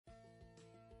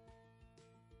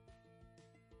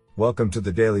Welcome to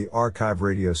the Daily Archive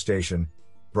radio station,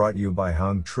 brought you by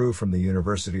Hung Tru from the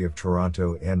University of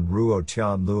Toronto and Ruo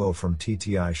Tian Luo from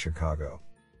TTI Chicago.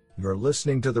 You're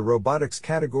listening to the robotics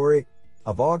category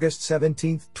of August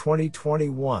 17,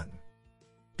 2021.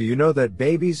 Do you know that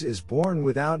babies is born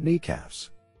without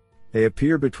kneecaps? They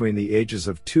appear between the ages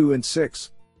of 2 and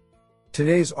 6.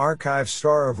 Today's archive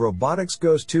star of robotics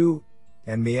goes to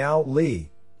Miao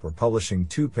Li for publishing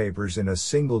 2 papers in a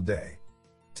single day.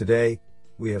 Today,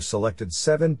 we have selected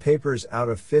 7 papers out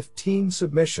of 15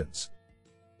 submissions.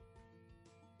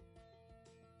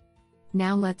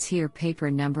 Now let's hear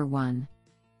paper number 1.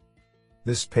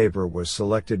 This paper was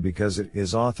selected because it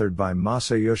is authored by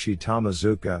Masayoshi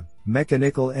Tamazuka,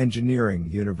 Mechanical Engineering,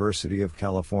 University of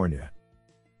California.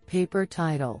 Paper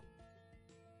title: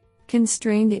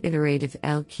 Constrained Iterative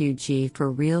LQG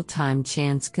for Real-Time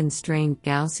Chance-Constrained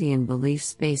Gaussian Belief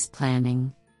Space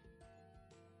Planning.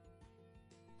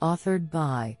 Authored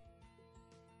by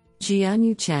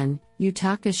Jianyu Chen,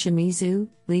 Yutaka Shimizu,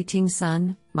 Liting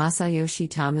Sun, Masayoshi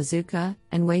Tamazuka,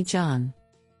 and Wei Zhan.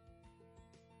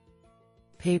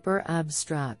 Paper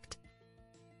abstract: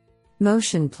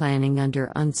 Motion planning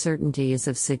under uncertainty is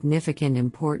of significant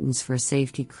importance for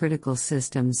safety-critical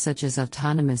systems such as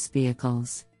autonomous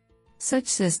vehicles. Such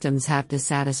systems have to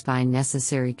satisfy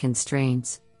necessary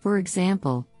constraints, for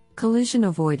example, collision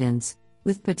avoidance,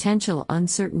 with potential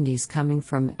uncertainties coming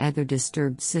from either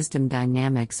disturbed system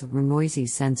dynamics or noisy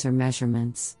sensor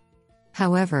measurements.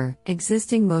 However,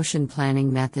 existing motion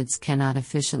planning methods cannot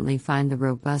efficiently find the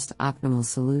robust optimal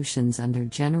solutions under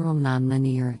general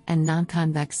nonlinear and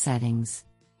nonconvex settings.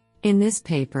 In this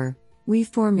paper, we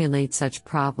formulate such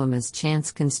problem as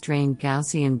chance-constrained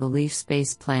Gaussian belief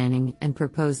space planning and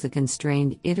propose the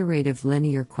constrained iterative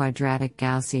linear quadratic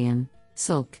Gaussian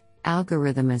 (SILC)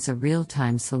 algorithm as a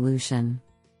real-time solution.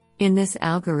 In this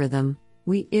algorithm,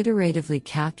 we iteratively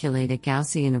calculate a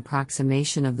Gaussian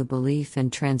approximation of the belief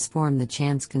and transform the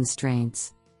chance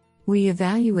constraints. We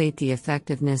evaluate the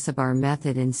effectiveness of our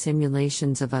method in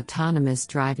simulations of autonomous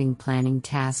driving planning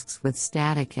tasks with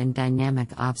static and dynamic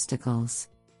obstacles.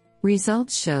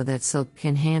 Results show that SILC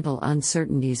can handle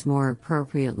uncertainties more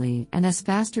appropriately and has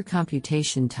faster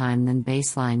computation time than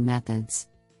baseline methods.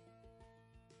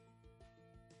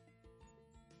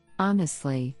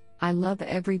 Honestly, I love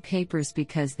every papers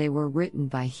because they were written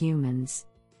by humans.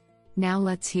 Now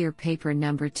let's hear paper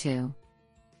number 2.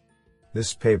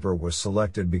 This paper was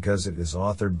selected because it is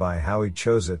authored by Howie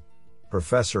Choset,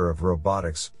 Professor of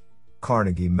Robotics,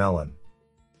 Carnegie Mellon.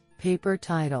 Paper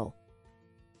title: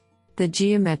 The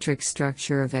Geometric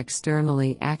Structure of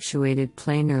Externally Actuated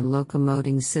Planar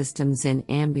Locomoting Systems in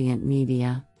Ambient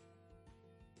Media.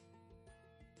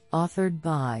 Authored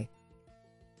by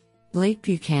Blake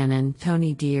Buchanan,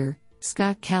 Tony Deere,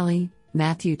 Scott Kelly,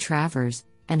 Matthew Travers,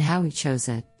 and Howie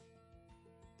Choset.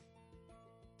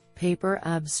 Paper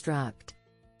abstract: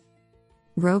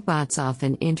 Robots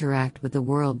often interact with the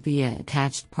world via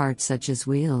attached parts such as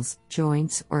wheels,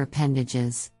 joints, or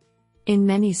appendages. In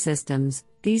many systems,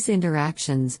 these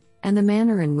interactions, and the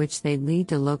manner in which they lead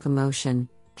to locomotion,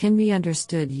 can be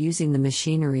understood using the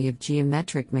machinery of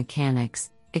geometric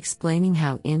mechanics, explaining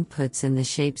how inputs in the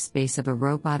shape space of a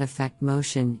robot affect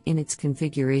motion in its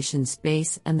configuration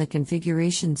space and the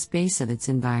configuration space of its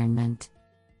environment.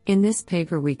 In this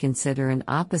paper we consider an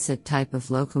opposite type of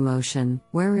locomotion,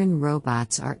 wherein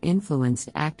robots are influenced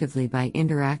actively by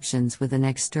interactions with an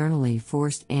externally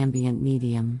forced ambient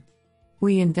medium.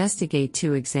 We investigate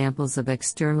 2 examples of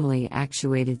externally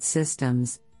actuated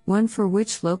systems, one for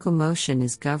which locomotion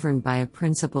is governed by a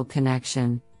principal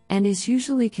connection, and is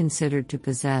usually considered to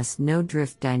possess no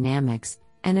drift dynamics,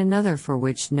 and another for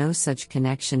which no such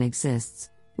connection exists,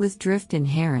 with drift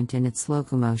inherent in its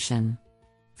locomotion.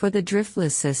 For the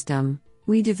driftless system,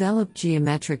 we develop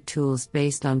geometric tools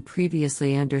based on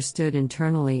previously understood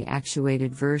internally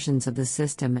actuated versions of the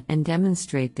system and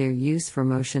demonstrate their use for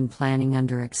motion planning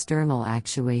under external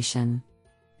actuation.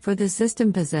 For the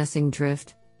system possessing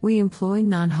drift, we employ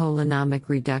non-holonomic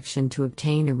reduction to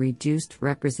obtain a reduced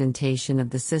representation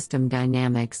of the system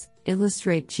dynamics,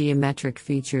 illustrate geometric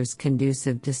features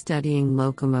conducive to studying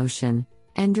locomotion,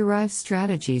 and derive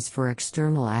strategies for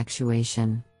external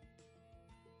actuation.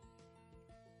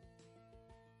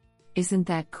 Isn't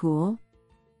that cool?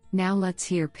 Now let's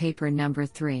hear paper number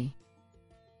 3.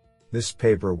 This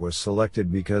paper was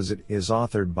selected because it is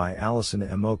authored by Allison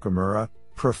M. Okamura,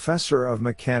 Professor of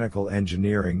Mechanical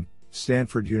Engineering,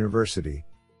 Stanford University.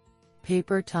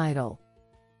 Paper title: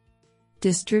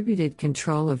 Distributed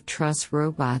Control of Truss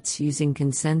Robots Using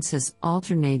Consensus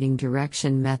Alternating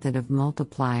Direction Method of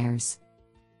Multipliers.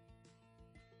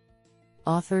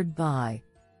 Authored by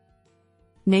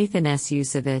Nathan S.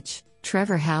 Yusevich,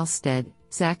 Trevor Halstead,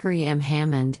 Zachary M.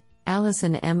 Hammond,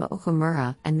 Allison M.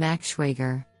 Okamura, and Max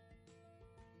Schwager.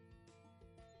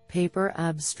 Paper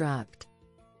abstract.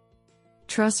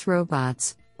 Truss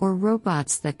robots, or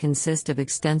robots that consist of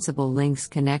extensible links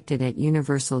connected at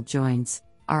universal joints,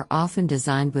 are often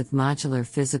designed with modular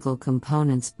physical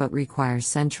components but require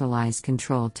centralized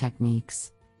control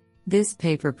techniques. This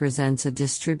paper presents a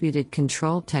distributed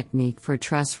control technique for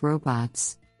truss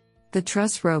robots. The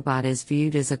truss robot is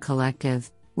viewed as a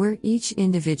collective, where each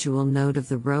individual node of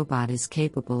the robot is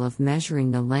capable of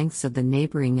measuring the lengths of the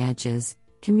neighboring edges,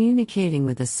 communicating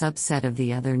with a subset of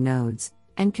the other nodes,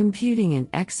 and computing and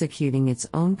executing its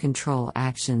own control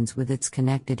actions with its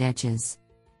connected edges.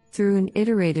 Through an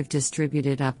iterative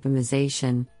distributed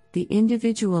optimization, the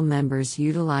individual members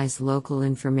utilize local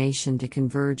information to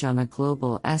converge on a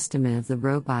global estimate of the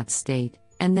robot's state,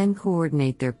 and then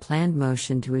coordinate their planned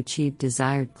motion to achieve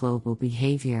desired global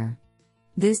behavior.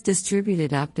 This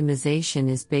distributed optimization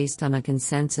is based on a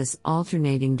consensus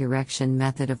alternating direction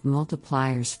method of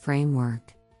multipliers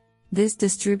framework. This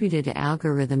distributed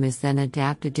algorithm is then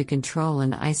adapted to control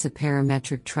an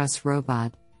isoparametric truss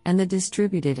robot, and the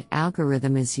distributed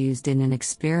algorithm is used in an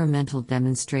experimental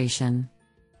demonstration.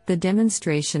 The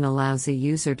demonstration allows a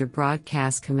user to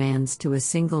broadcast commands to a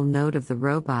single node of the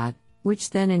robot, which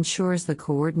then ensures the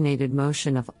coordinated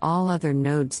motion of all other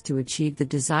nodes to achieve the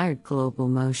desired global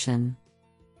motion.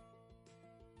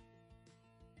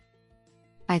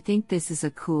 I think this is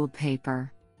a cool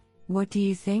paper. What do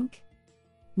you think?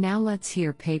 Now let's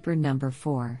hear paper number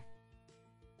 4.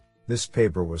 This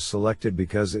paper was selected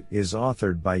because it is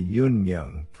authored by Yun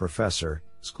Myung, Professor,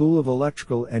 School of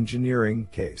Electrical Engineering,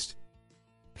 KAIST.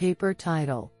 Paper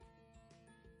title: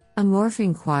 A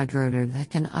morphing quadrotor that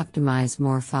can optimize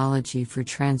morphology for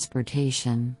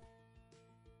transportation.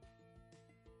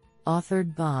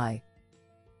 Authored by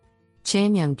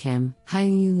Chanyoung Kim,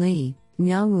 Haiyu Lee,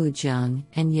 Myungwoo Jung,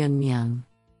 and Yun Myung.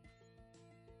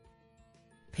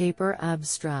 Paper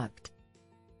abstract.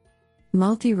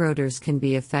 Multirotors can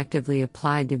be effectively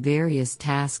applied to various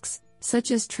tasks,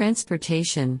 such as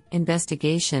transportation,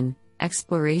 investigation,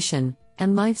 exploration,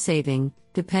 and life-saving,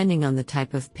 depending on the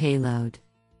type of payload.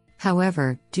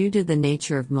 However, due to the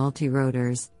nature of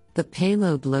multirotors, the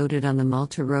payload loaded on the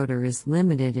multirotor is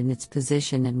limited in its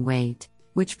position and weight,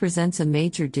 which presents a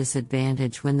major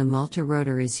disadvantage when the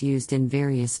multirotor is used in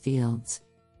various fields.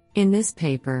 In this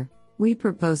paper, we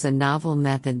propose a novel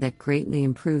method that greatly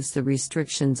improves the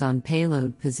restrictions on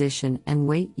payload position and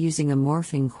weight using a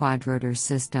morphing quadrotor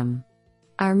system.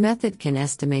 Our method can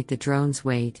estimate the drone's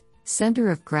weight, center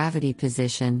of gravity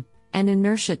position, and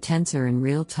inertia tensor in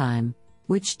real time,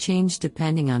 which change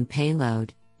depending on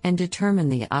payload, and determine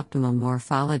the optimal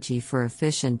morphology for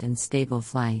efficient and stable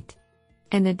flight.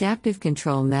 An adaptive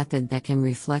control method that can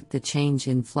reflect the change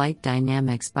in flight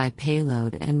dynamics by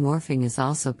payload and morphing is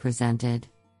also presented.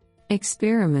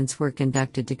 Experiments were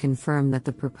conducted to confirm that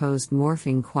the proposed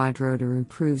morphing quadrotor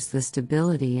improves the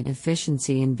stability and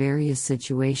efficiency in various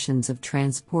situations of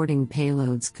transporting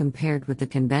payloads compared with the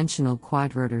conventional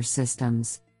quadrotor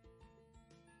systems.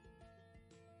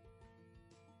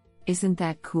 Isn't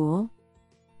that cool?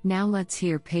 Now let's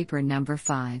hear paper number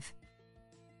 5.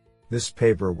 This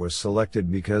paper was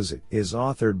selected because it is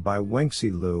authored by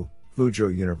Wengxi Liu,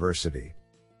 Fuzhou University.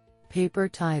 Paper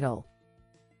title: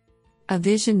 A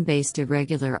vision-based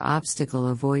irregular obstacle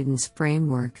avoidance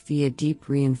framework via deep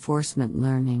reinforcement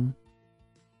learning.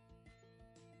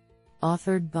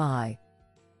 Authored by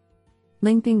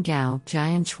Lingping Gao,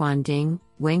 Jianchuan Ding,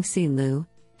 Wengxi Liu,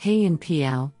 Heiyan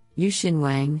Piao, Yuxin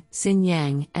Wang, Xin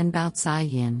Yang, and Baocai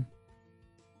Yin.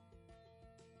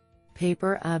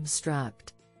 Paper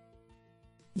abstract.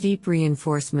 Deep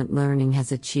reinforcement learning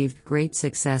has achieved great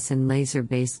success in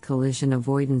laser-based collision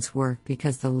avoidance work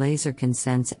because the laser can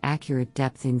sense accurate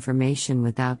depth information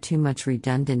without too much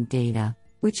redundant data,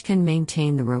 which can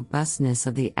maintain the robustness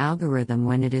of the algorithm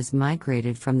when it is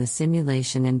migrated from the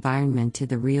simulation environment to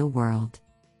the real world.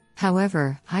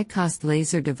 However, high-cost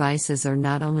laser devices are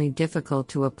not only difficult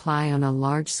to apply on a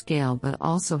large scale but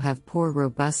also have poor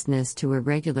robustness to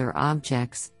irregular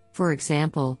objects, for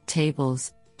example,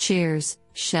 tables, chairs,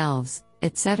 shelves,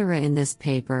 etc. In this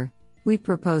paper, we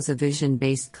propose a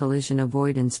vision-based collision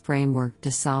avoidance framework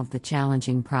to solve the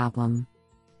challenging problem.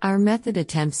 Our method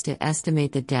attempts to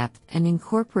estimate the depth and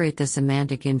incorporate the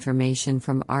semantic information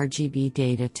from RGB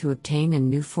data to obtain a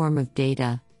new form of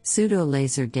data,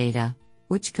 pseudo-laser data,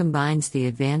 which combines the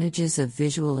advantages of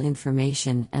visual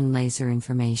information and laser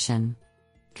information.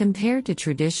 Compared to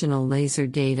traditional laser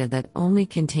data that only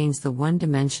contains the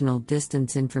one-dimensional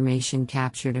distance information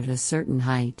captured at a certain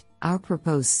height, Our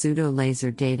proposed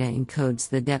pseudo-laser data encodes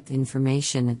the depth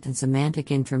information and the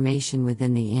semantic information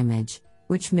within the image,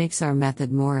 which makes our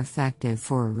method more effective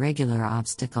for irregular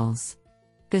obstacles.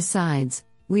 Besides,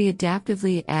 we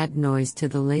adaptively add noise to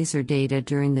the laser data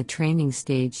during the training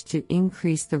stage to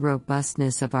increase the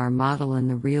robustness of our model in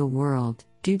the real world,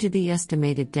 due to the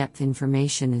estimated depth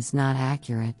information is not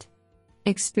accurate.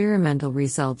 Experimental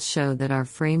results show that our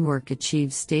framework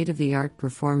achieves state-of-the-art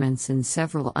performance in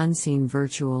several unseen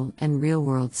virtual and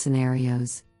real-world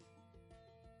scenarios.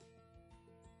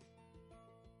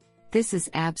 This is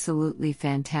absolutely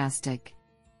fantastic.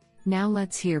 Now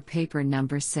let's hear paper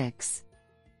number 6.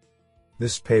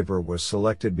 This paper was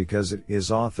selected because it is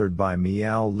authored by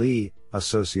Miao Li,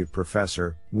 Associate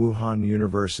Professor, Wuhan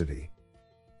University.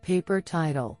 Paper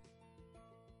title: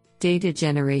 Data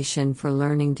Generation for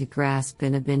Learning to Grasp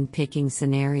in a Bin-Picking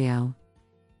Scenario.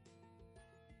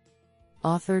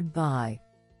 Authored by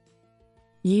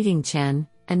Yiding Chen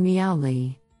and Miao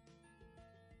Li.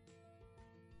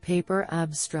 Paper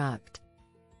abstract: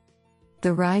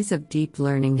 The rise of deep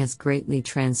learning has greatly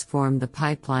transformed the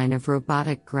pipeline of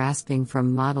robotic grasping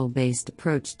from model-based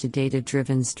approach to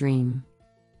data-driven stream.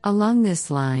 Along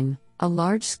this line, a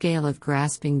large scale of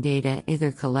grasping data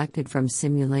either collected from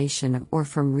simulation or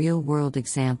from real-world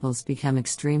examples become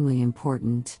extremely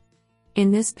important.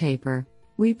 In this paper,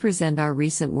 we present our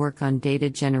recent work on data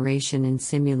generation in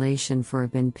simulation for a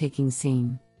bin-picking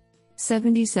scene.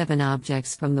 77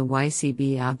 objects from the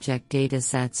YCB object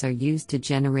datasets are used to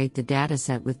generate the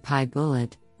dataset with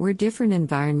PyBullet, where different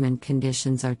environment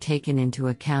conditions are taken into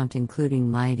account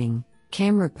including lighting,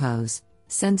 camera pose,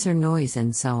 sensor noise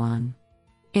and so on.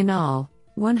 In all,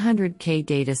 100K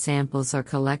data samples are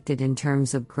collected in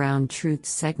terms of ground truth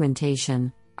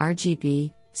segmentation,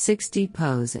 RGB, 6D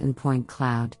pose and point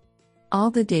cloud.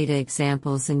 All the data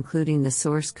examples including the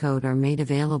source code are made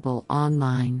available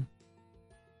online.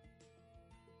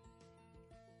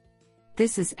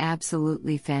 This is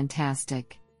absolutely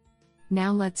fantastic.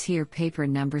 Now let's hear paper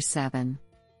number 7.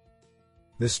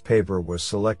 This paper was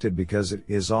selected because it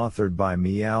is authored by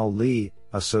Miao Li,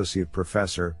 Associate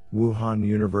Professor, Wuhan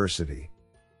University.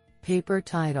 Paper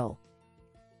title: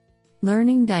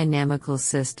 Learning Dynamical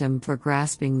System for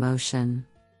Grasping Motion.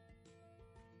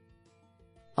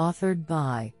 Authored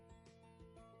by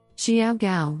Xiao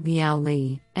Gao, Miao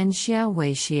Li, and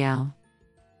Xiaowei Xiao.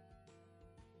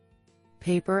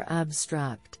 Paper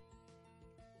abstract: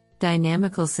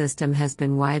 Dynamical system has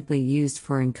been widely used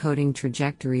for encoding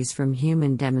trajectories from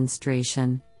human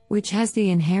demonstration, which has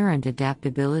the inherent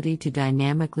adaptability to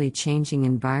dynamically changing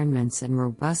environments and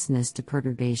robustness to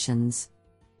perturbations.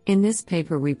 In this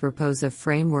paper we propose a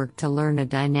framework to learn a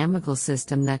dynamical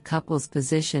system that couples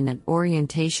position and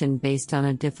orientation based on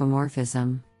a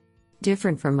diffeomorphism.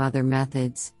 Different from other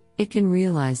methods, it can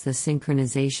realize the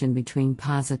synchronization between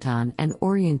positon and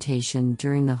orientation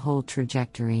during the whole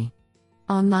trajectory.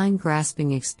 Online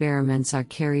grasping experiments are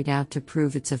carried out to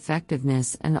prove its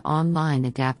effectiveness and online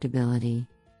adaptability.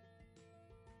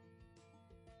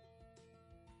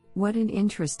 What an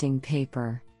interesting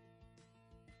paper!